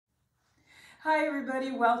Hi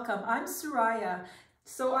everybody, welcome. I'm Soraya.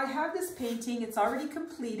 So I have this painting, it's already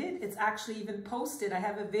completed. It's actually even posted. I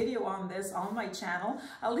have a video on this on my channel.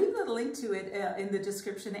 I'll leave the link to it in the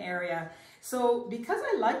description area. So because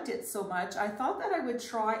I liked it so much, I thought that I would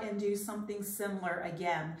try and do something similar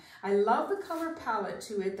again. I love the color palette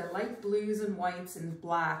to it, the light blues and whites and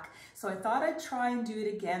black. So I thought I'd try and do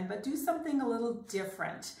it again, but do something a little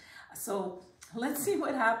different. So let's see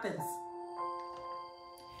what happens.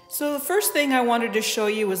 So the first thing I wanted to show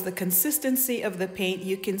you was the consistency of the paint.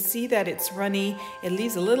 You can see that it's runny, it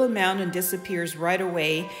leaves a little mound and disappears right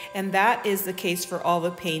away, and that is the case for all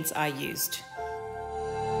the paints I used.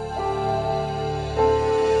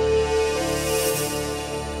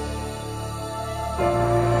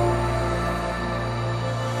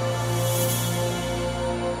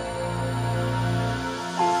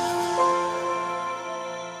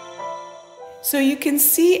 So you can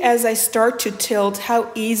see as I start to tilt how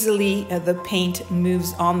easily the paint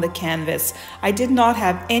moves on the canvas. I did not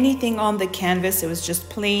have anything on the canvas. It was just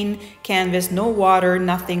plain canvas, no water,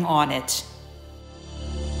 nothing on it.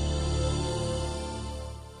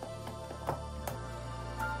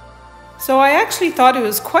 So I actually thought it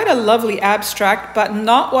was quite a lovely abstract, but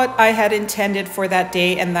not what I had intended for that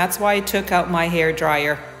day, and that's why I took out my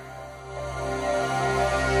hairdryer.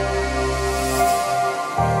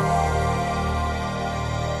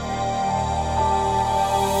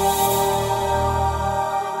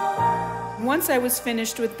 Once I was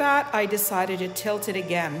finished with that, I decided to tilt it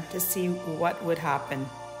again to see what would happen.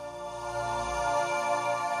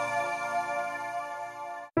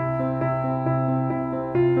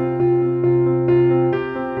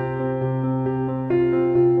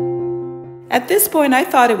 At this point, I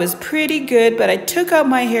thought it was pretty good, but I took out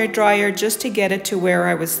my hairdryer just to get it to where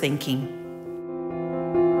I was thinking.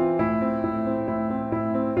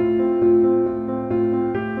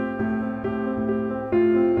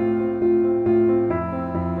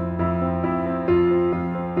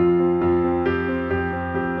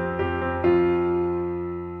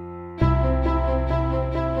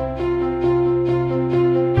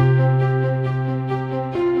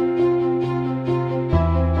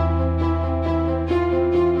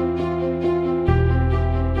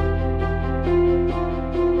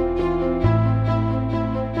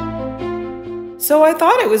 So I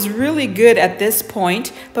thought it was really good at this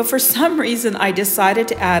point, but for some reason I decided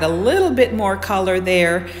to add a little bit more color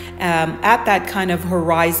there at that kind of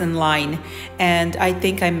horizon line, and I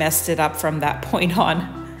think I messed it up from that point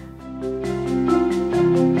on.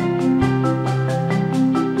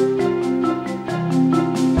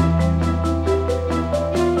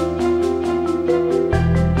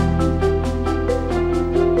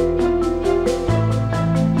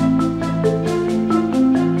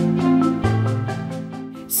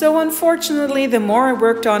 So unfortunately, the more I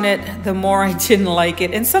worked on it, the more I didn't like it.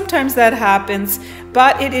 And sometimes that happens,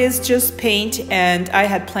 but it is just paint and I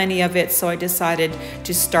had plenty of it, so I decided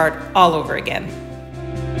to start all over again.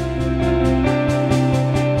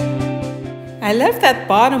 I left that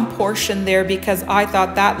bottom portion there because I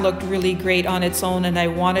thought that looked really great on its own and I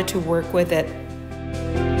wanted to work with it.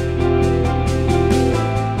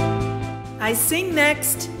 I sing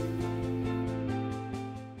next.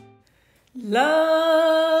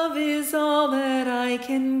 Love is all that I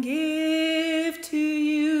can give to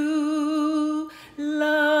you.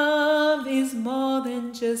 Love is more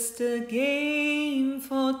than just a game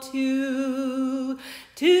for two.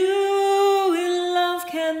 Two in love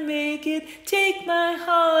can make it. Take my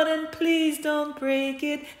heart and please don't break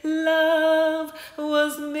it. Love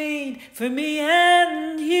was made for me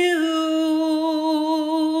and you.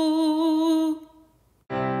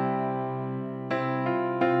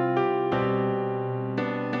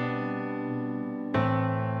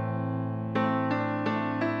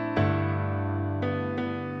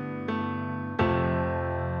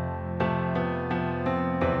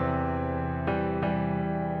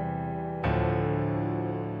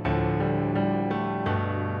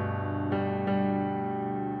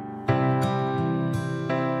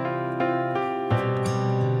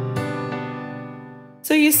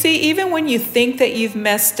 So you see, even when you think that you've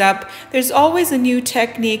messed up, there's always a new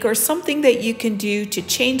technique or something that you can do to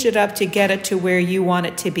change it up to get it to where you want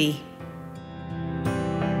it to be.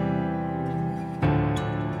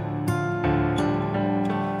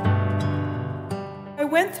 I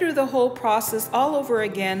went through the whole process all over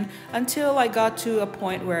again until I got to a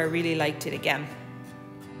point where I really liked it again.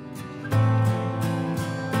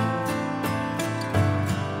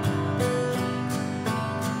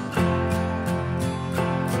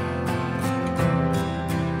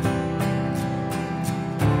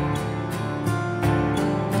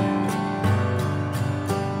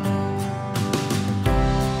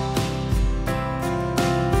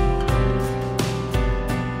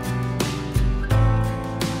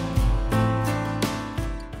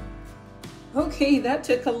 that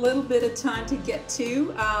took a little bit of time to get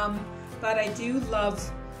to, but I do love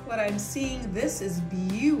what I'm seeing. This is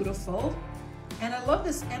beautiful. And I love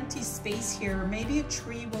this empty space here. Maybe a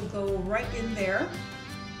tree will go right in there.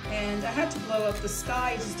 And I had to blow up the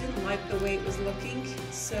sky. I just didn't like the way it was looking.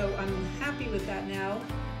 So I'm happy with that now.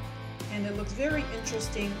 And it looks very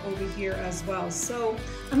interesting over here as well. So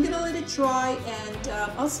I'm gonna let it dry, and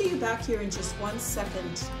I'll see you back here in just 1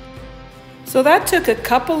 second. So that took a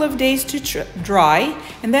couple of days to dry,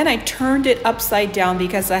 and then I turned it upside down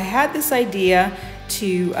because I had this idea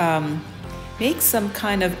to make some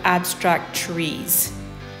kind of abstract trees.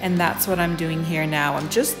 And that's what I'm doing here now. I'm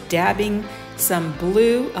just dabbing some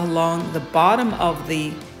blue along the bottom of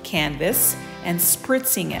the canvas and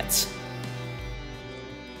spritzing it.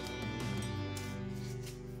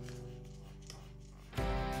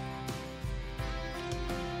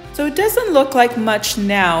 So it doesn't look like much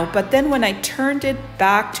now, but then when I turned it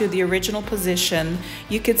back to the original position,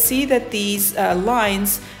 you could see that these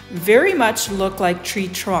lines very much look like tree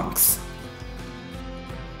trunks.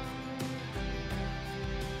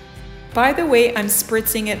 By the way, I'm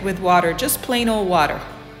spritzing it with water, just plain old water.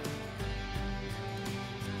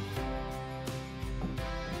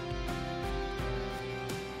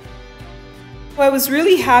 I was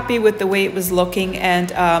really happy with the way it was looking,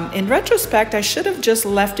 and in retrospect, I should have just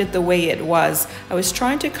left it the way it was. I was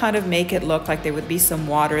trying to kind of make it look like there would be some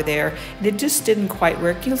water there, and it just didn't quite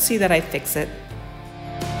work. You'll see that I fix it.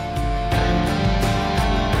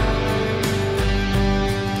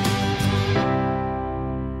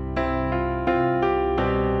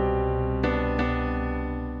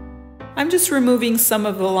 I'm just removing some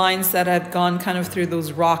of the lines that have gone kind of through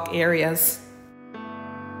those rock areas.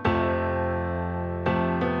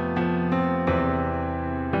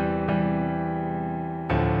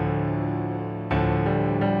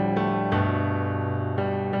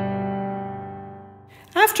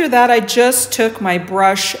 After that, I just took my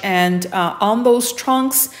brush and on those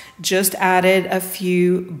trunks, just added a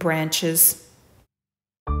few branches.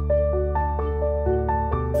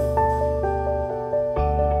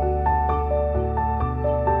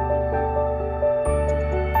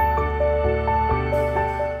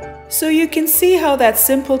 So you can see how that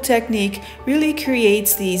simple technique really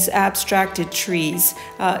creates these abstracted trees.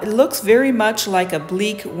 It looks very much like a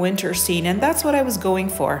bleak winter scene, and that's what I was going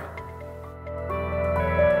for.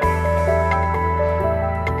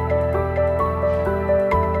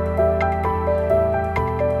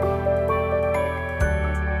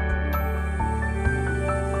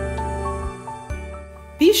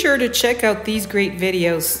 Be sure to check out these great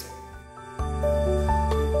videos.